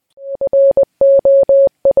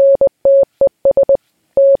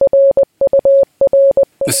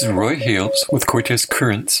This is Roy Hales with Cortes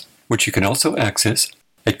Currents, which you can also access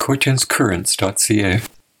at cortescurrents.ca.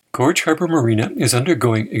 Gorge Harbor Marina is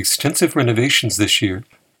undergoing extensive renovations this year.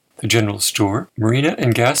 The general store, marina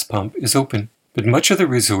and gas pump is open, but much of the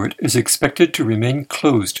resort is expected to remain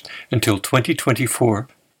closed until 2024.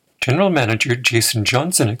 General Manager Jason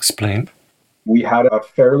Johnson explained, "We had a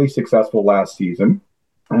fairly successful last season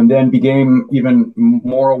and then became even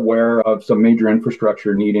more aware of some major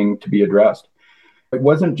infrastructure needing to be addressed. It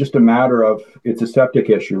wasn't just a matter of it's a septic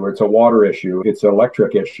issue, or it's a water issue, it's an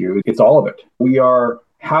electric issue, it's all of it. We are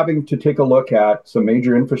having to take a look at some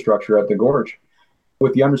major infrastructure at the Gorge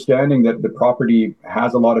with the understanding that the property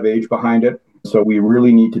has a lot of age behind it. So we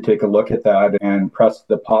really need to take a look at that and press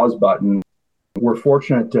the pause button. We're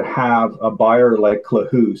fortunate to have a buyer like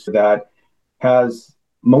Klahoose that has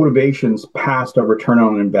motivations past a return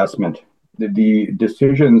on investment. The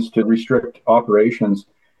decisions to restrict operations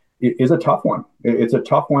is a tough one. It's a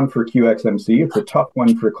tough one for QXMC. It's a tough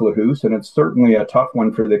one for Klahoose, and it's certainly a tough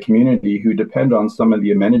one for the community who depend on some of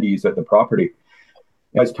the amenities at the property.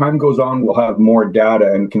 As time goes on, we'll have more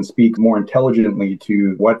data and can speak more intelligently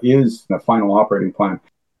to what is the final operating plan.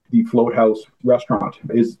 The Float House restaurant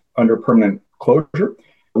is under permanent closure.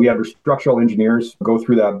 We had our structural engineers go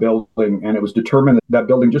through that building, and it was determined that that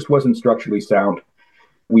building just wasn't structurally sound.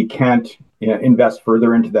 We can't invest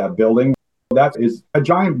further into that building. That is a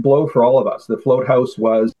giant blow for all of us. The Float House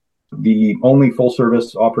was the only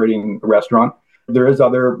full-service operating restaurant. There is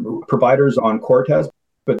other providers on Cortes,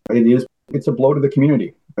 but it's a blow to the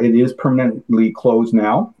community. It is permanently closed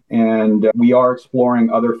now, and we are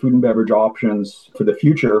exploring other food and beverage options for the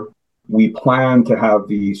future. We plan to have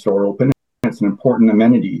the store open. It's an important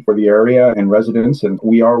amenity for the area and residents, and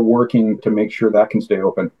we are working to make sure that can stay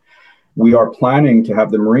open. We are planning to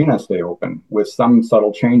have the marina stay open with some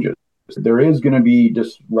subtle changes. There is going to be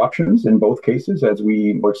disruptions in both cases as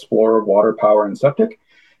we explore water, power, and septic.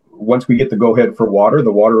 Once we get the go-ahead for water,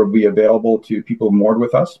 the water will be available to people moored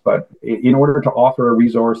with us. But in order to offer a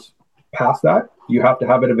resource past that, you have to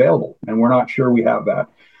have it available. And we're not sure we have that.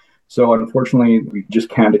 So unfortunately, we just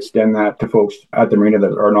can't extend that to folks at the marina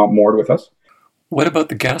that are not moored with us. What about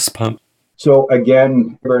the gas pump? So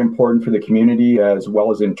again, very important for the community as well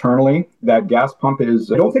as internally. That gas pump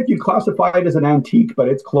is, I don't think you'd classify it as an antique, but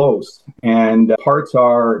it's close. And parts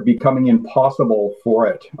are becoming impossible for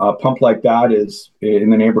it. A pump like that is in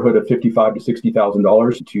the neighborhood of $55,000 to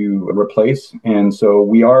 $60,000 to replace. And so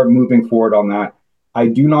we are moving forward on that. I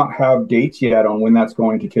do not have dates yet on when that's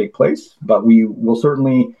going to take place, but we will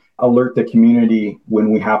certainly alert the community when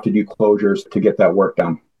we have to do closures to get that work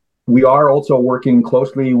done. We are also working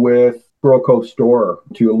closely with Squirrel Cove Store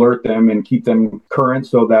to alert them and keep them current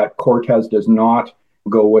so that Cortes does not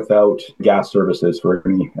go without gas services for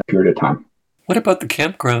any period of time. What about the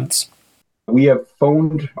campgrounds? We have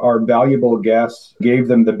phoned our valuable guests, gave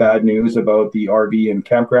them the bad news about the RV and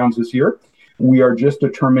campgrounds this year. We are just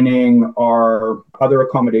determining our other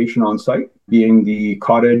accommodation on site, being the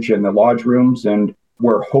cottage and the lodge rooms, and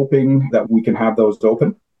we're hoping that we can have those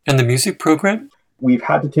open. And the music program? We've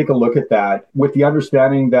had to take a look at that with the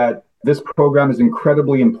understanding that this program is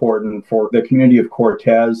incredibly important for the community of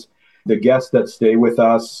Cortes, the guests that stay with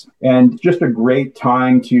us, and just a great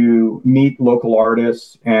time to meet local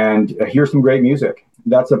artists and hear some great music.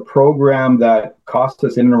 That's a program that costs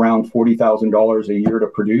us in and around $40,000 a year to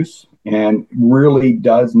produce and really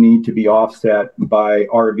does need to be offset by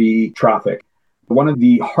RV traffic. One of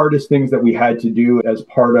the hardest things that we had to do as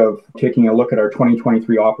part of taking a look at our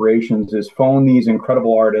 2023 operations is phone these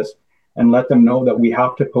incredible artists and let them know that we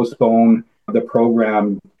have to postpone the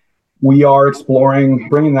program. We are exploring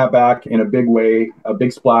bringing that back in a big way, a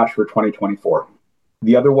big splash for 2024.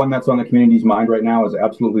 The other one that's on the community's mind right now is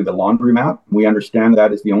absolutely the laundromat. We understand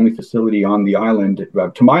that is the only facility on the island,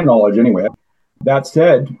 to my knowledge anyway. That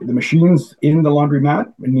said, the machines in the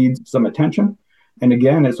laundromat need some attention. And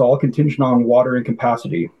again, it's all contingent on water and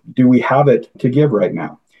capacity. Do we have it to give right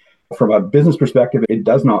now? From a business perspective, it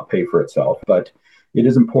does not pay for itself, but it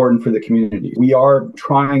is important for the community. We are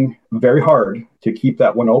trying very hard to keep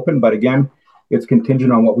that one open, but again, it's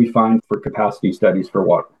contingent on what we find for capacity studies for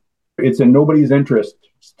water. It's in nobody's interest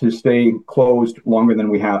to stay closed longer than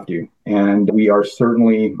we have to, and we are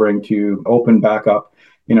certainly going to open back up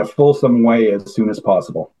in a fulsome way as soon as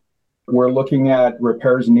possible. We're looking at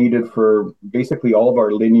repairs needed for basically all of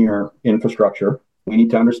our linear infrastructure. We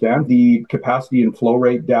need to understand the capacity and flow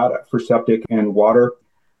rate data for septic and water.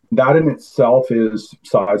 That in itself is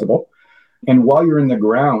sizable. And while you're in the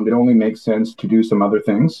ground, it only makes sense to do some other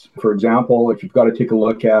things. For example, if you've got to take a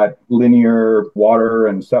look at linear water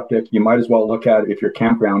and septic, you might as well look at if your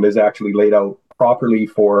campground is actually laid out properly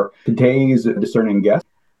for today's discerning guest.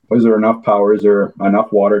 Is there enough power? Is there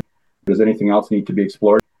enough water? Does anything else need to be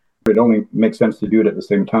explored? It only makes sense to do it at the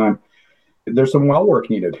same time. There's some well work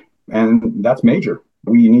needed, and that's major.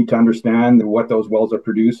 We need to understand what those wells are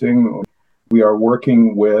producing. We are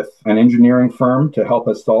working with an engineering firm to help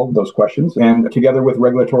us solve those questions, and together with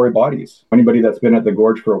regulatory bodies. Anybody that's been at the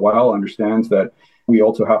Gorge for a while understands that we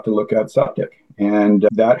also have to look at septic, and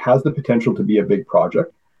that has the potential to be a big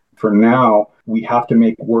project. For now, we have to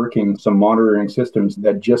make working some monitoring systems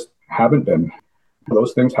that just haven't been.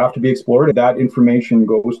 Those things have to be explored. That information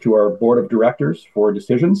goes to our board of directors for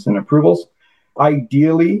decisions and approvals.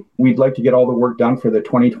 Ideally, we'd like to get all the work done for the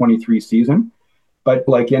 2023 season. But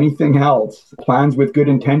like anything else, plans with good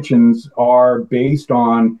intentions are based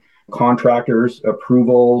on contractors,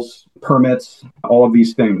 approvals, permits, all of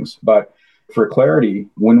these things. But for clarity,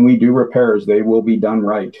 when we do repairs, they will be done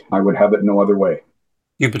right. I would have it no other way.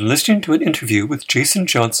 You've been listening to an interview with Jason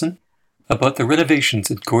Johnson about the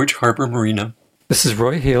renovations at Gorge Harbor Marina. This is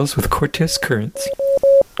Roy Hales with Cortes Currents.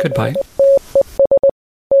 Goodbye.